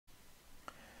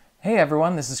Hey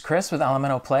everyone, this is Chris with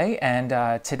Elemental Play, and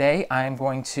today I'm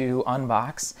going to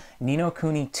unbox Ni No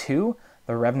Kuni 2,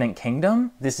 The Revenant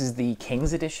Kingdom. This is the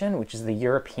King's Edition, which is the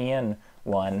European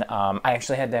one. I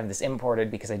actually had to have this imported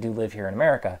because I do live here in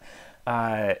America,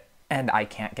 and I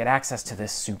can't get access to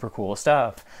this super cool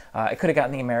stuff. I could have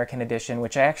gotten the American edition,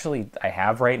 which I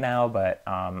have right now, but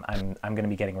I'm going to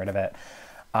be getting rid of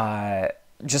it.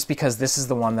 Just because this is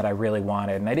the one that I really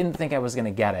wanted, and I didn't think I was going to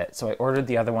get it. So I ordered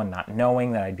the other one not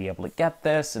knowing that I'd be able to get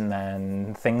this, and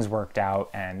then things worked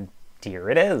out, and here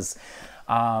it is.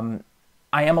 I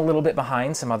am a little bit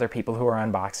behind some other people who are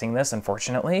unboxing this,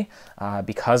 unfortunately,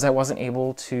 because I wasn't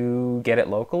able to get it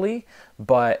locally,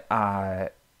 but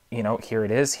you know, here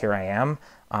it is, here I am,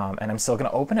 and I'm still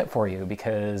going to open it for you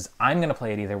because I'm going to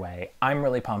play it either way. I'm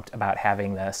really pumped about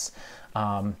having this,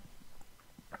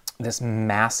 this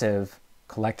massive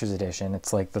collector's edition.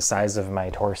 It's like the size of my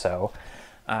torso.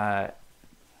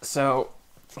 So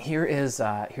here is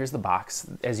here's the box.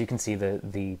 As you can see,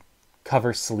 the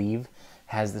cover sleeve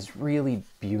has this really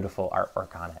beautiful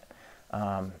artwork on it.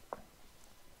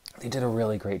 They did a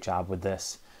really great job with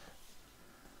this.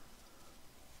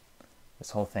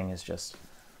 This whole thing is just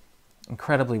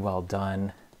incredibly well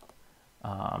done.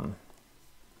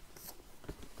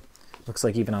 Looks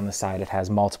like even on the side it has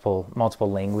multiple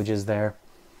languages there.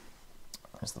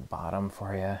 There's the bottom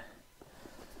for you.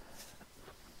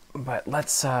 But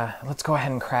let's go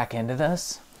ahead and crack into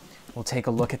this. We'll take a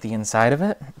look at the inside of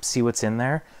it, see what's in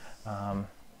there,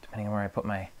 depending on where I put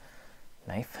my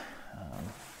knife.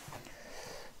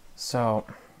 So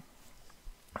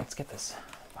let's get this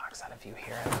box out of view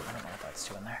here. I don't know what that's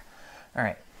doing there. All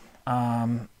right.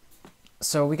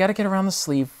 So we got to get around the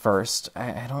sleeve first.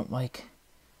 I don't like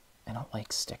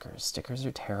stickers. Stickers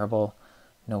are terrible.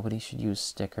 Nobody should use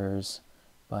stickers.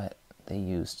 But they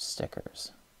used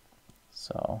stickers.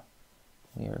 So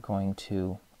we are going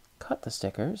to cut the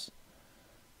stickers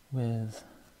with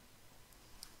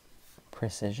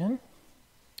precision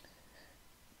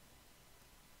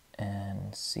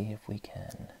and see if we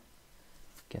can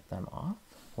get them off.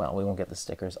 Well, we won't get the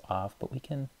stickers off, but we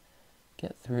can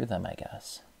get through them, I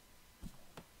guess.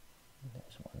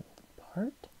 There's one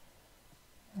part.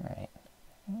 All right,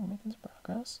 oh, making some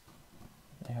progress.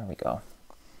 There we go.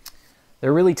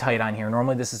 They're really tight on here.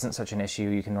 Normally this isn't such an issue.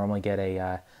 You can normally get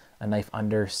a knife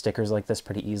under stickers like this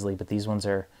pretty easily, but these ones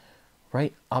are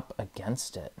right up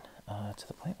against it to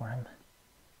the point where I'm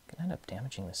going to end up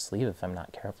damaging the sleeve if I'm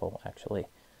not careful, actually.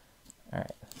 All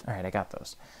right, I got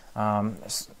those.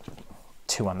 There's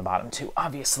two on the bottom too,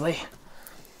 obviously.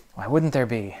 Why wouldn't there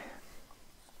be?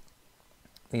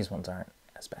 These ones aren't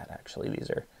as bad, actually.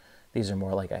 These are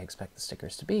more like I expect the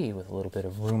stickers to be, with a little bit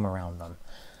of room around them.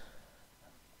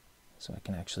 So I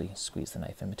can actually squeeze the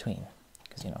knife in between,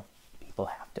 because, you know, people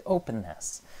have to open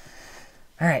this.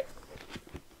 All right.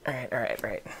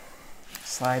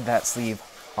 Slide that sleeve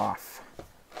off.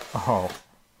 Oh,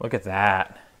 look at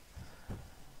that.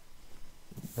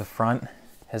 The front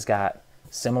has got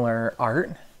similar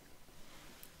art.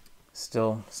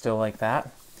 Still like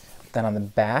that. Then on the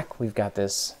back, we've got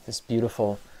this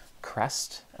beautiful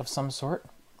crest of some sort.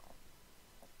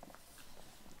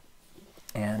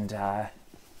 And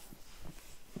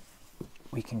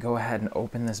we can go ahead and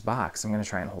open this box. I'm going to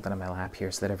try and hold it on my lap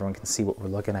here so that everyone can see what we're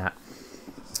looking at.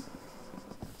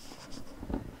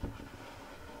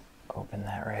 Open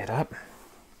that right up.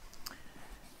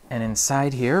 And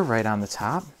inside here, right on the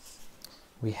top,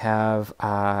 we have,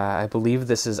 I believe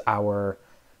this is our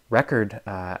record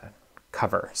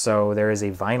cover. So there is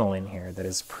a vinyl in here that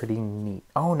is pretty neat.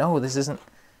 Oh no, this isn't,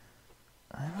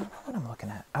 I don't know what I'm looking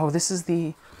at. Oh, this is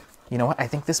the, you know what? I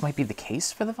think this might be the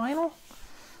case for the vinyl.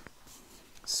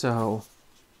 So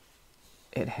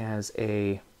it has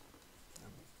a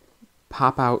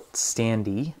pop-out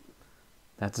standee.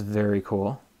 That's very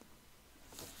cool.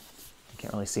 I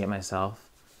can't really see it myself.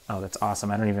 Oh, that's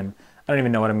awesome. I don't even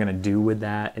know what I'm gonna do with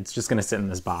that. It's just gonna sit in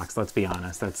this box. Let's be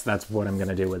honest. That's what I'm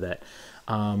gonna do with it.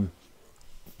 All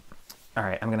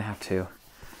right, I'm gonna have to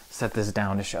set this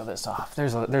down to show this off.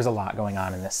 There's a lot going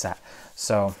on in this set.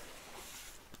 So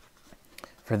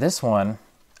for this one,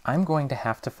 I'm going to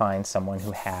have to find someone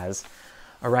who has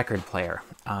a record player.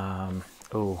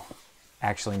 Oh,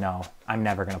 actually, no. I'm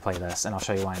never going to play this, and I'll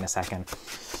show you why in a second.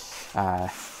 My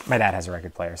dad has a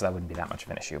record player, so that wouldn't be that much of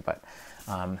an issue, but...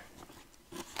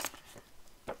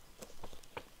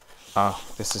 oh,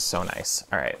 this is so nice.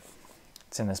 All right.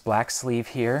 It's in this black sleeve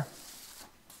here,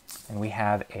 and we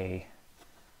have a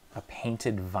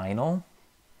painted vinyl.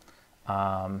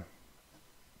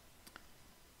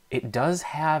 It does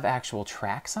have actual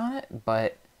tracks on it,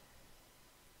 but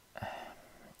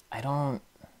I don't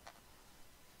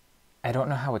I don't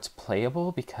know how it's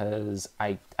playable because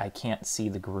I can't see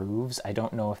the grooves. I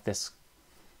don't know if this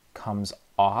comes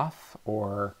off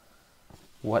or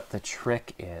what the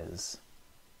trick is.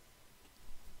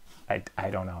 I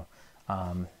don't know.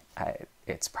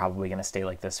 It's probably going to stay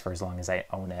like this for as long as I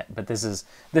own it. But this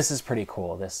is pretty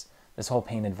cool. This whole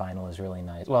painted vinyl is really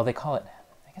nice. Well, they call it,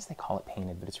 I guess they call it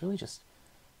painted, but it's really just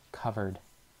covered.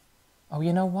 Oh,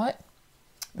 you know what?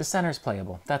 The center's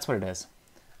playable. That's what it is.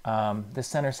 The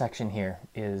center section here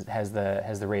has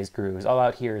the raised grooves. All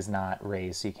out here is not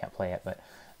raised, so you can't play it, but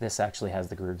this actually has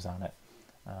the grooves on it.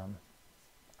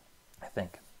 I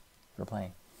think for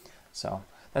playing. So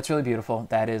that's really beautiful.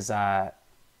 That is the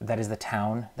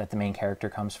town that the main character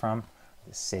comes from,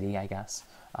 the city, I guess,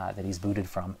 that he's booted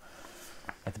from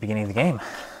at the beginning of the game.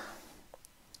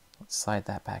 Let's slide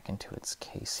that back into its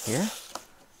case here,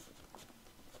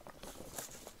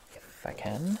 if I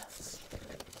can.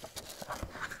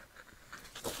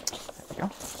 There we go.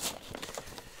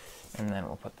 And then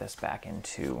we'll put this back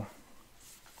into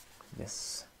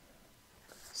this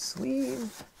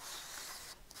sleeve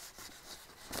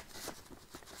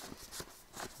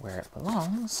where it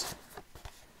belongs.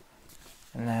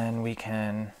 And then we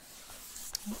can,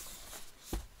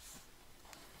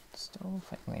 still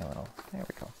fighting me a little, there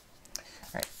we go.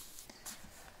 All right,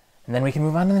 and then we can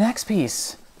move on to the next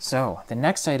piece. So the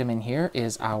next item in here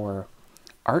is our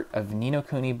Art of Ni No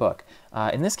Kuni book.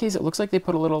 In this case, it looks like they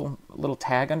put a little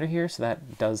tag under here, so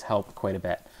that does help quite a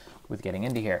bit with getting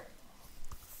into here.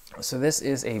 So this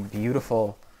is a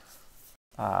beautiful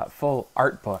full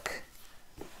art book.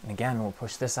 And again, we'll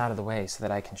push this out of the way so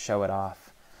that I can show it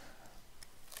off.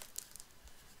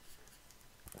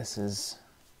 This is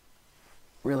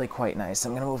really quite nice.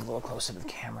 I'm going to move a little closer to the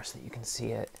camera so that you can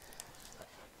see it.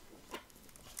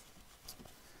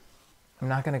 I'm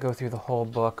not going to go through the whole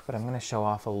book, but I'm going to show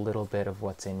off a little bit of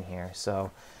what's in here. So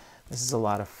this is a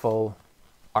lot of full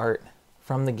art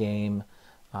from the game.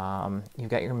 You've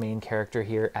got your main character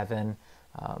here, Evan.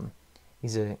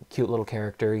 He's a cute little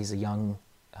character. He's a young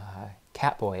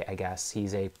cat boy, I guess.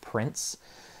 He's a prince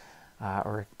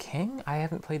or a king. I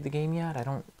haven't played the game yet. I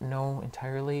don't know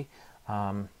entirely.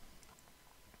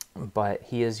 But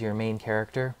he is your main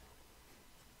character.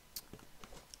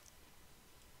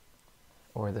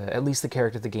 Or at least the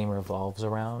character the game revolves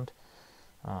around.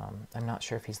 I'm not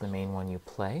sure if he's the main one you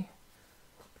play.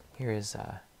 Here is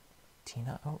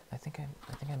Tina. Oh, I think I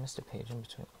missed a page in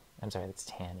between. I'm sorry, that's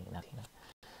Tanny, not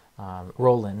Tina.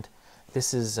 Roland.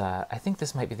 This is, I think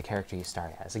this might be the character you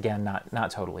start as. Again,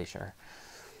 not totally sure.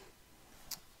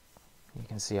 You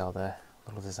can see all the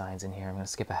little designs in here. I'm going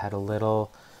to skip ahead a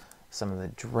little. Some of the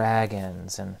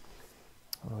dragons, and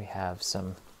what do we have?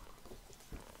 Some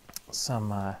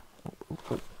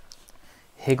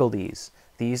higgledies.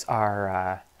 These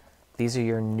are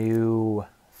your new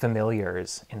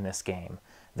familiars in this game.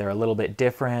 They're a little bit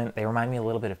different. They remind me a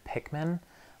little bit of Pikmin,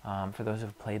 for those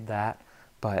who've played that,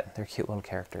 but they're cute little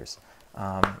characters.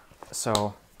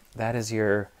 So that is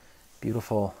your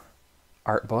beautiful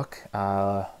art book.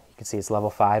 You can see it's level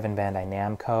 5 in Bandai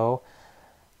Namco.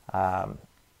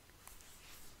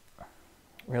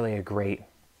 Really a great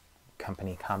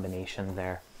company combination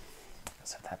there.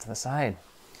 Set that to the side.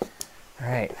 All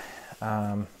right.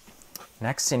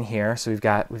 Next in here, so we've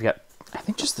got I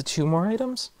think just the 2 more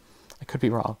items. I could be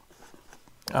wrong.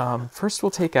 First,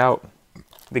 we'll take out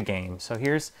the game. So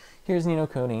here's Ni No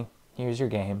Kuni. Here's your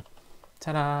game.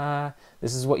 Ta-da!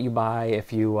 This is what you buy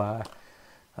if you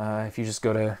just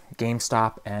go to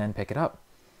GameStop and pick it up.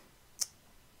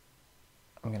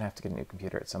 I'm gonna have to get a new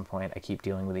computer at some point. I keep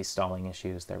dealing with these stalling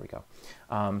issues. There we go.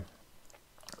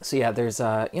 So yeah, there's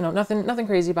nothing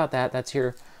crazy about that. That's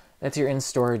your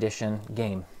in-store edition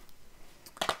game.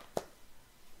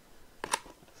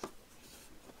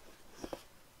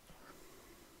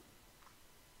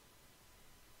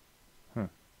 Yep.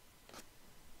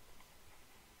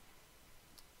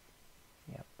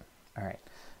 All right.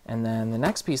 And then the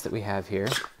next piece that we have here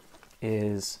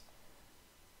is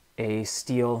a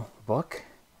steel book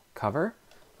cover.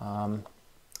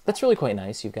 That's really quite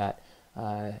nice. You've got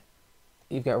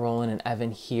Roland and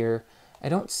Evan here. I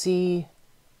don't see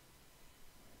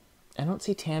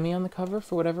Tammy on the cover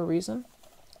for whatever reason.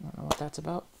 I don't know what that's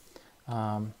about.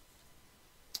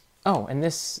 Oh, and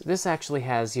this actually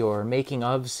has your making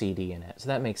of CD in it, so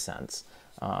that makes sense.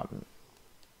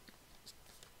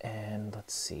 And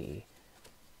let's see.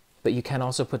 But you can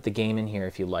also put the game in here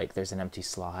if you like. There's an empty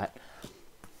slot.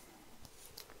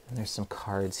 And there's some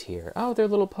cards here. Oh, they're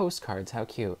little postcards. How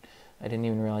cute. I didn't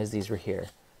even realize these were here.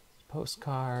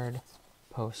 Postcard.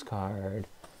 So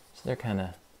they're kind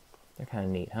of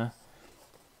neat, huh?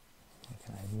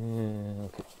 Okay.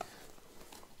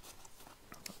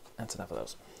 that's enough of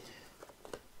those.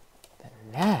 Then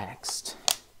next,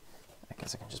 I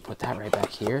guess I can just put that right back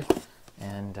here,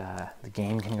 and the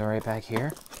game can go right back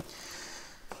here.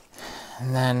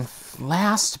 And then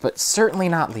last, but certainly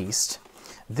not least,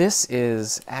 this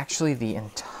is actually the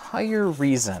entire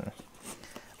reason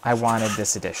I wanted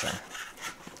this edition.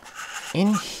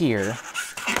 In here,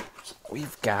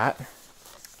 we've got,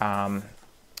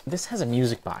 this has a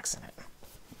music box in it.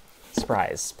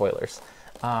 Surprise, spoilers.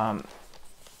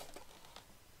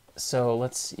 So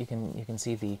you can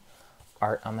see the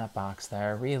art on that box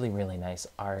there. Really, really nice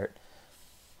art.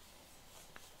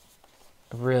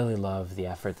 Really love the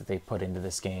effort that they put into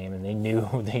this game, and they knew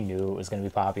it was going to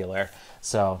be popular.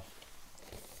 So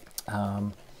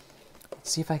let's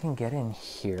see if I can get in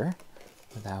here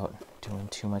without doing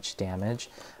too much damage.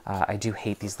 I do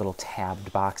hate these little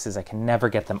tabbed boxes. I can never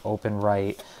get them open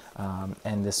right,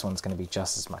 and this one's going to be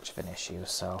just as much of an issue.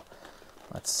 So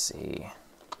let's see.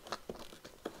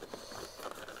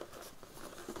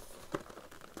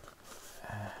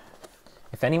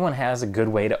 If anyone has a good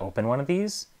way to open one of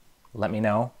these, let me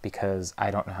know, because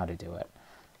I don't know how to do it.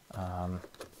 Let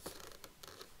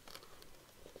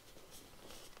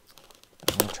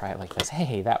me try it like this.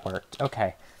 Hey, that worked.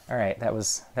 Okay. All right. That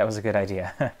was a good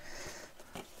idea.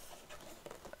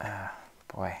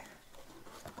 Boy.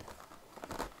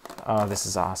 Oh, this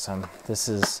is awesome. This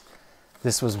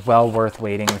was well worth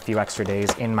waiting a few extra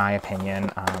days, in my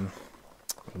opinion.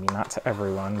 Maybe not to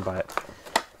everyone, but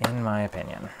in my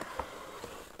opinion.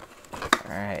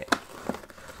 All right.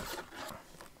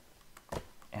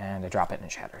 And I drop it and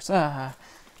it shatters. That'd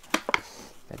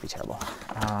be terrible.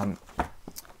 All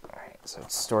right, so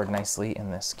it's stored nicely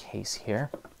in this case here.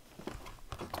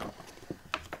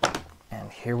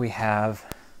 And here we have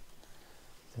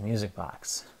the music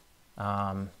box.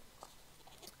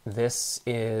 This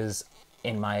is,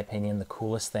 in my opinion, the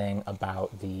coolest thing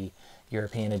about the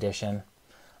European edition.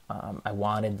 I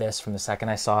wanted this from the second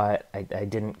I saw it. I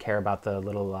didn't care about the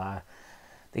little...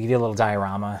 they give you a little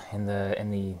diorama in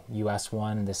the US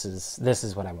one. This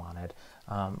is what I wanted.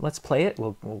 Let's play it.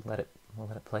 We'll let it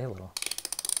play a little.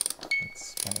 Let's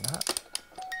spin it up.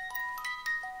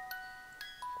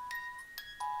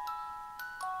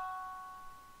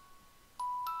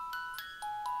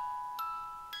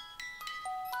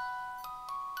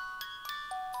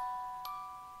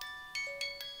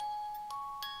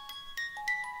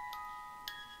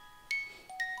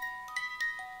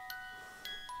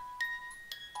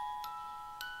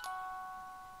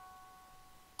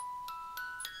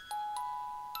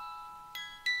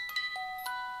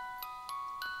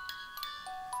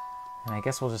 And I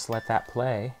guess we'll just let that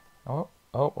play. Oh,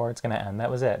 or it's going to end. That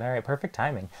was it. All right, perfect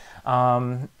timing.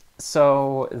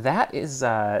 So that is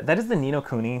the Ni No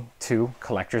Kuni 2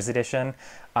 Collector's Edition.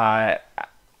 I'm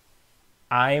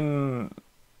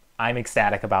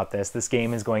ecstatic about this. This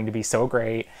game is going to be so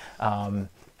great.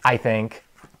 I think.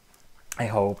 I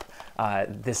hope.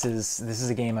 This is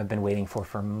a game I've been waiting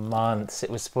for months. It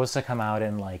was supposed to come out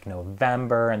in like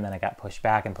November, and then I got pushed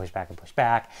back and pushed back and pushed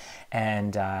back.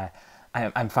 And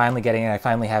I'm finally getting it. I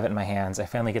finally have it in my hands. I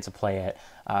finally get to play it.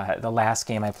 The last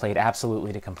game I played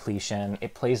absolutely to completion.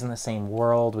 It plays in the same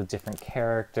world with different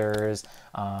characters.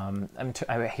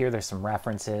 I hear there's some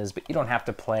references, but you don't have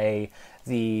to play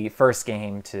the first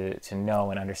game to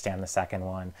know and understand the second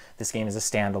one. This game is a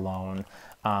standalone.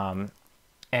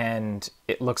 And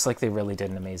it looks like they really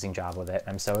did an amazing job with it.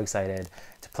 I'm so excited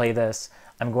to play this.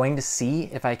 I'm going to see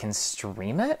if I can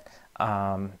stream it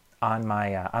on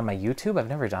my YouTube. I've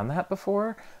never done that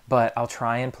before, but I'll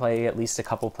try and play at least a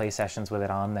couple play sessions with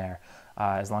it on there,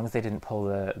 as long as they didn't pull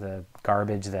the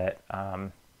garbage that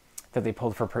that they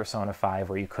pulled for Persona 5,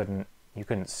 where you couldn't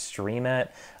stream it.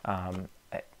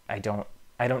 I don't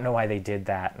know why they did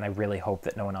that, and I really hope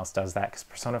that no one else does that, because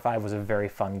Persona 5 was a very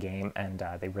fun game, and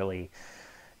they really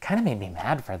kind of made me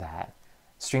mad for that.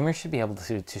 Streamers should be able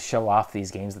to show off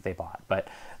these games that they bought, but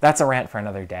that's a rant for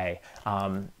another day.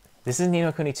 This is Ni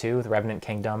No Kuni 2, the Revenant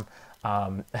Kingdom.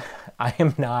 I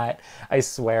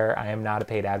swear, I am not a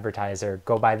paid advertiser.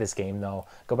 Go buy this game, though.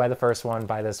 Go buy the first one,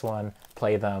 buy this one,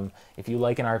 play them. If you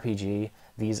like an RPG,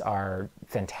 these are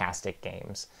fantastic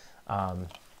games.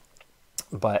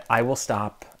 But I will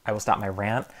stop my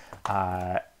rant.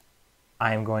 I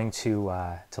am going to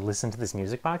listen to this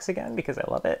music box again, because I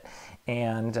love it.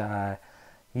 And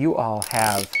you all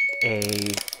have a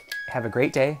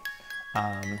great day.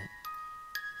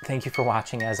 Thank you for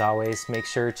watching, as always. Make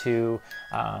sure to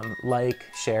like,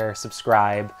 share,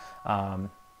 subscribe, and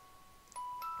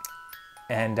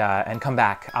come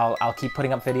back. I'll keep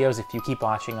putting up videos if you keep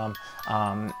watching them.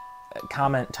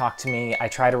 Comment, talk to me. I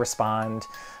try to respond.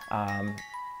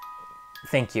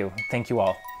 Thank you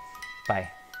all.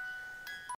 Bye.